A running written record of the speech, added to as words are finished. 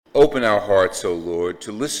Open our hearts, O Lord,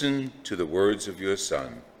 to listen to the words of your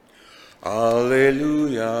Son.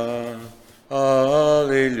 Alleluia,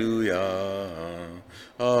 alleluia,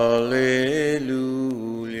 alleluia.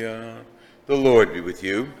 The Lord be with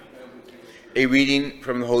you. A reading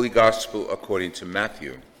from the Holy Gospel according to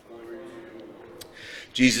Matthew.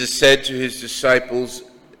 Jesus said to his disciples,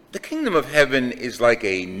 "The kingdom of heaven is like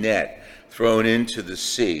a net thrown into the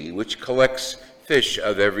sea, which collects fish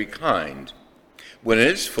of every kind. When it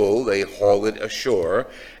is full, they haul it ashore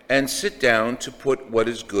and sit down to put what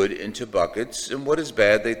is good into buckets, and what is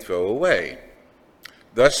bad they throw away.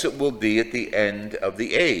 Thus it will be at the end of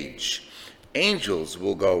the age. Angels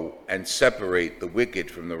will go and separate the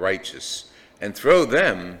wicked from the righteous, and throw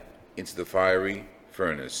them into the fiery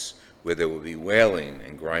furnace, where there will be wailing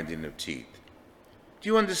and grinding of teeth." "Do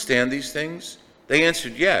you understand these things?" They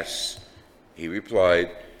answered, "Yes." He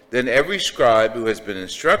replied, "Then every scribe who has been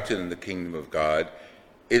instructed in the kingdom of God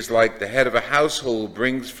is like the head of a household who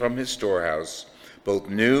brings from his storehouse both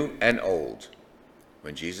new and old."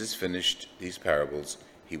 When Jesus finished these parables,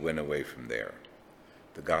 he went away from there.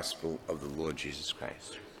 The Gospel of the Lord Jesus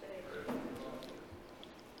Christ.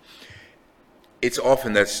 It's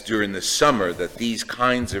often that's during the summer that these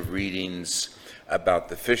kinds of readings about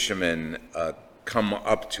the fishermen come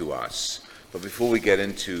up to us. But before we get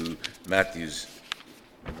into Matthew's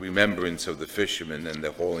remembrance of the fishermen and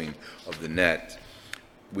the hauling of the net,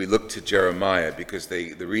 we look to Jeremiah because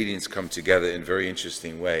the readings come together in a very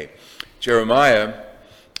interesting way. Jeremiah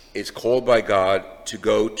is called by God to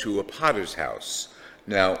go to a potter's house.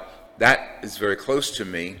 Now, that is very close to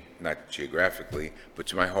me, not geographically, but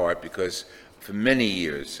to my heart, because for many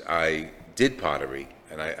years I did pottery,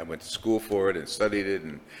 and I went to school for it and studied it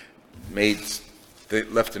and made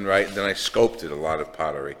left and right, and then I sculpted a lot of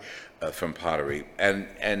pottery. From pottery. And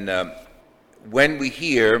when we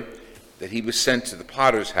hear that he was sent to the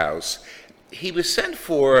potter's house, he was sent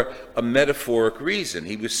for a metaphoric reason.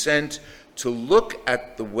 He was sent to look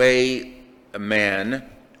at the way a man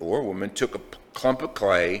or a woman took a clump of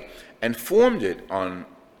clay and formed it on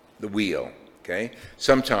the wheel. Okay?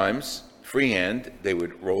 Sometimes, freehand, they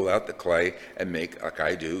would roll out the clay and make, like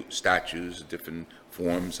I do, statues, different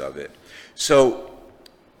forms of it. So,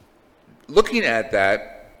 looking at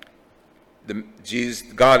that,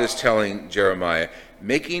 God is telling Jeremiah,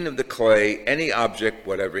 making of the clay any object,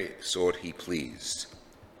 whatever sort he pleased.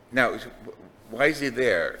 Now, why is he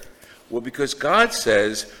there? Well, because God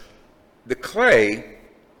says the clay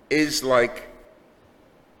is like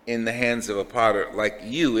in the hands of a potter, like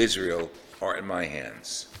you, Israel, are in my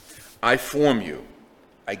hands. I form you.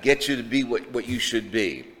 I get you to be what you should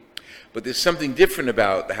be. But there's something different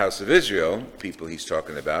about the house of Israel, people he's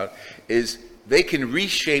talking about, is they can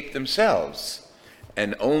reshape themselves,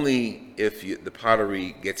 and only if the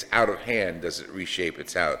pottery gets out of hand does it reshape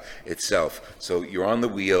itself. So you're on the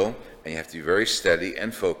wheel, and you have to be very steady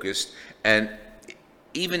and focused, and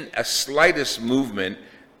even a slightest movement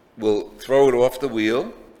will throw it off the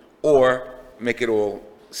wheel or make it all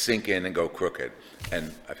sink in and go crooked.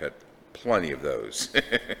 And I've had plenty of those.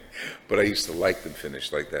 But I used to like them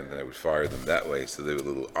finished like that, and then I would fire them that way, so they were a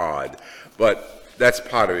little odd. But that's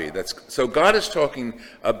pottery. So God is talking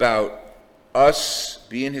about us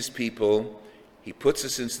being his people. He puts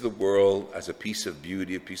us into the world as a piece of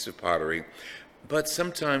beauty, a piece of pottery. But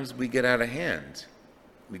sometimes we get out of hand.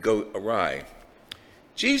 We go awry.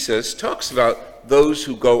 Jesus talks about those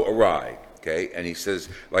who go awry, okay? And he says,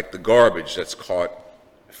 like the garbage that's caught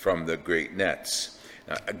from the great nets.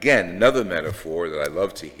 Now, again, another metaphor that I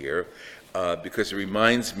love to hear, because it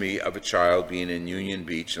reminds me of a child being in Union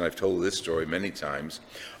Beach, and I've told this story many times.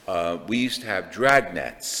 We used to have drag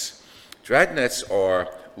nets. Drag nets are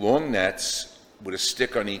long nets with a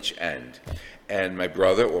stick on each end. And my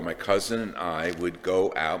brother or my cousin and I would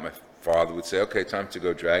go out. My father would say, "Okay, time to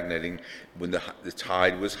go drag netting," when the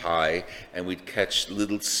tide was high, and we'd catch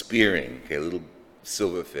little spearing, little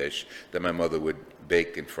silverfish that my mother would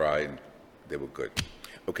bake and fry, and they were good.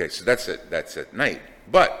 Okay, so that's at night.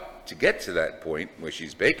 But to get to that point where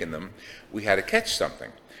she's baking them, we had to catch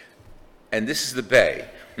something. And this is the bay.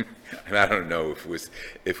 And I don't know if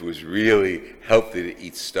it was really healthy to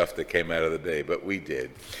eat stuff that came out of the bay, but we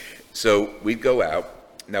did. So we'd go out.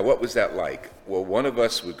 Now, what was that like? Well, one of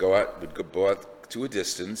us would go out to a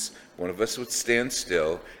distance, one of us would stand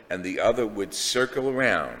still, and the other would circle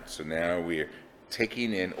around. So now we're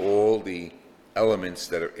taking in all the elements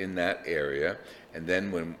that are in that area, and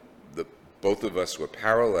then when both of us were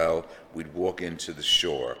parallel, we'd walk into the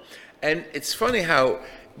shore. And it's funny how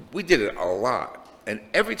we did it a lot. And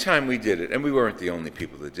every time we did it, and we weren't the only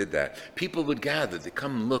people that did that, people would gather to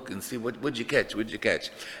come look and see, what'd you catch, what'd you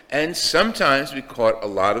catch? And sometimes we caught a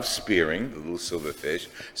lot of spearing, the little silverfish.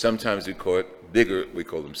 Sometimes we caught bigger, we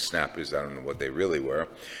call them snappers, I don't know what they really were.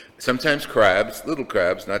 Sometimes crabs, little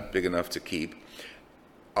crabs, not big enough to keep.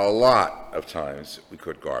 A lot of times we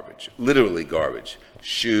caught garbage, literally garbage.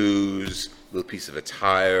 Shoes, little piece of a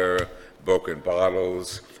tire, broken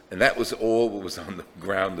bottles, and that was all what was on the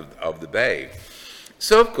ground of the bay.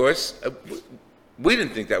 So, of course, we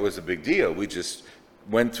didn't think that was a big deal. We just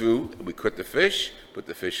went through, we caught the fish, put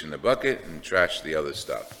the fish in the bucket, and trashed the other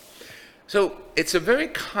stuff. So it's a very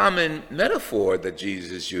common metaphor that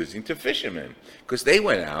Jesus is using to fishermen, because they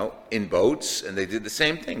went out in boats and they did the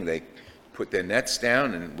same thing. They put their nets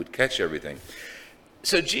down and would catch everything.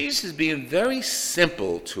 So Jesus is being very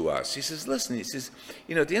simple to us. He says, listen, he says,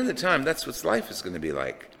 at the end of the time, that's what life is going to be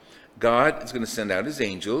like. God is going to send out his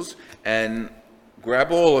angels and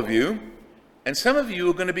grab all of you, and some of you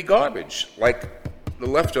are going to be garbage, like the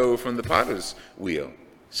leftover from the potter's wheel.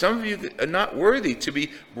 Some of you are not worthy to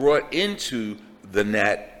be brought into the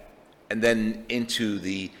net and then into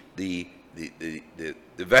the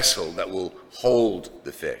vessel that will hold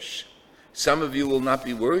the fish. Some of you will not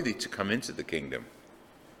be worthy to come into the kingdom.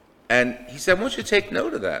 And he said, I want you to take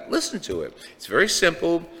note of that. Listen to it. It's very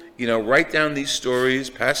simple. Write down these stories,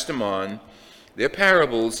 pass them on. They're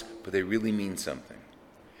parables, but they really mean something.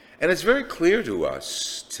 And it's very clear to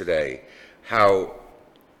us today how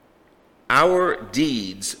our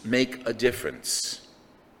deeds make a difference.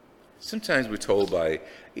 Sometimes we're told by,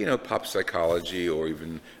 pop psychology or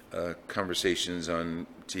even conversations on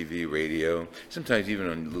TV, radio, sometimes even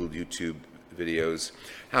on little YouTube videos,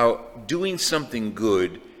 how doing something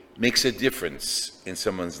good makes a difference in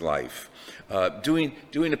someone's life. Doing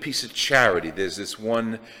a piece of charity, there's this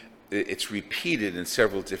one, it's repeated in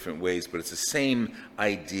several different ways, but it's the same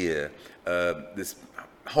idea. This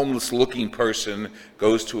homeless-looking person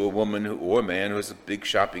goes to a woman or a man who has a big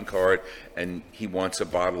shopping cart, and he wants a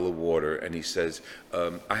bottle of water, and he says,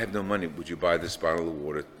 I have no money, would you buy this bottle of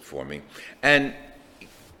water for me? And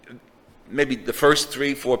maybe the first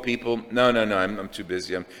 3-4 people, no, I'm too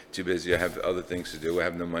busy, I have other things to do, I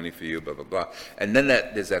have no money for you, blah, blah, blah. And then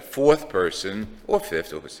there's that fourth person, or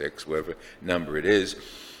fifth, or sixth, whatever number it is,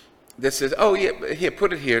 that says, oh yeah, here,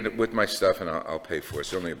 put it here with my stuff and I'll pay for it,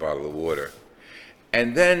 it's only a bottle of water.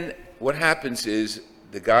 And then what happens is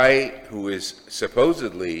the guy who is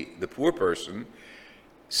supposedly the poor person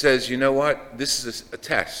says, you know what, this is a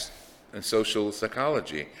test in social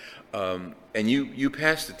psychology, and you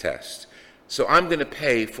passed the test. So I'm going to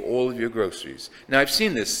pay for all of your groceries. Now, I've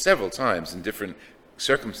seen this several times in different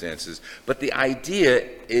circumstances, but the idea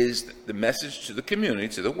is the message to the community,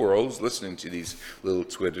 to the world who's listening to these little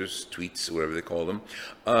tweets, whatever they call them,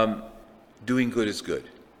 doing good is good.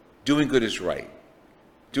 Doing good is right.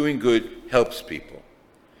 Doing good helps people.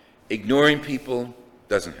 Ignoring people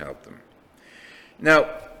doesn't help them. Now,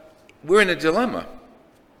 we're in a dilemma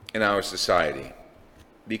in our society,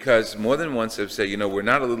 because more than once I've said, we're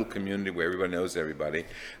not a little community where everybody knows everybody.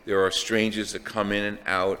 There are strangers that come in and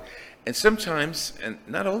out, and sometimes, and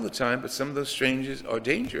not all the time, but some of those strangers are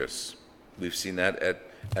dangerous. We've seen that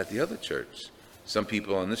at the other church. Some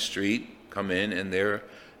people on the street come in and they're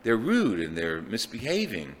rude and they're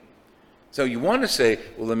misbehaving. So you want to say,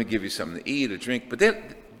 well, let me give you something to eat or drink, but they're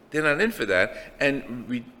not in for that.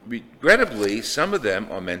 And regrettably, some of them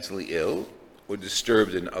are mentally ill or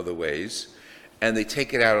disturbed in other ways, and they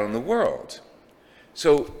take it out on the world.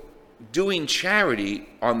 So doing charity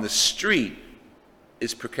on the street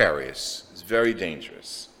is precarious. It's very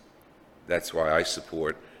dangerous. That's why I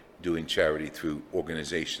support doing charity through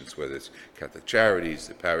organizations, whether it's Catholic Charities,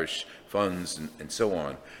 the parish funds, and so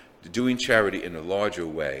on. Doing charity in a larger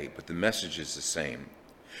way, but the message is the same.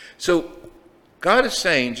 So God is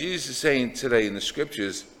saying, Jesus is saying today in the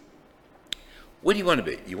scriptures, what do you want to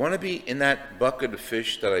be? You want to be in that bucket of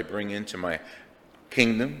fish that I bring into my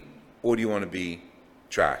kingdom, or do you want to be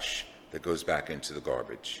trash that goes back into the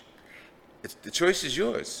garbage? The choice is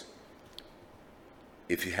yours.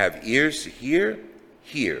 If you have ears to hear,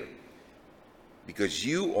 hear. Because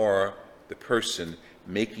you are the person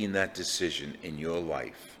making that decision in your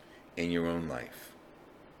life, in your own life.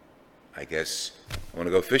 I guess I want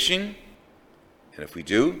to go fishing, and if we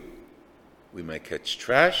do, we might catch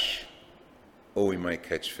trash, or we might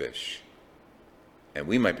catch fish. And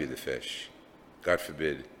we might be the fish. God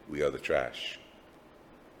forbid we are the trash.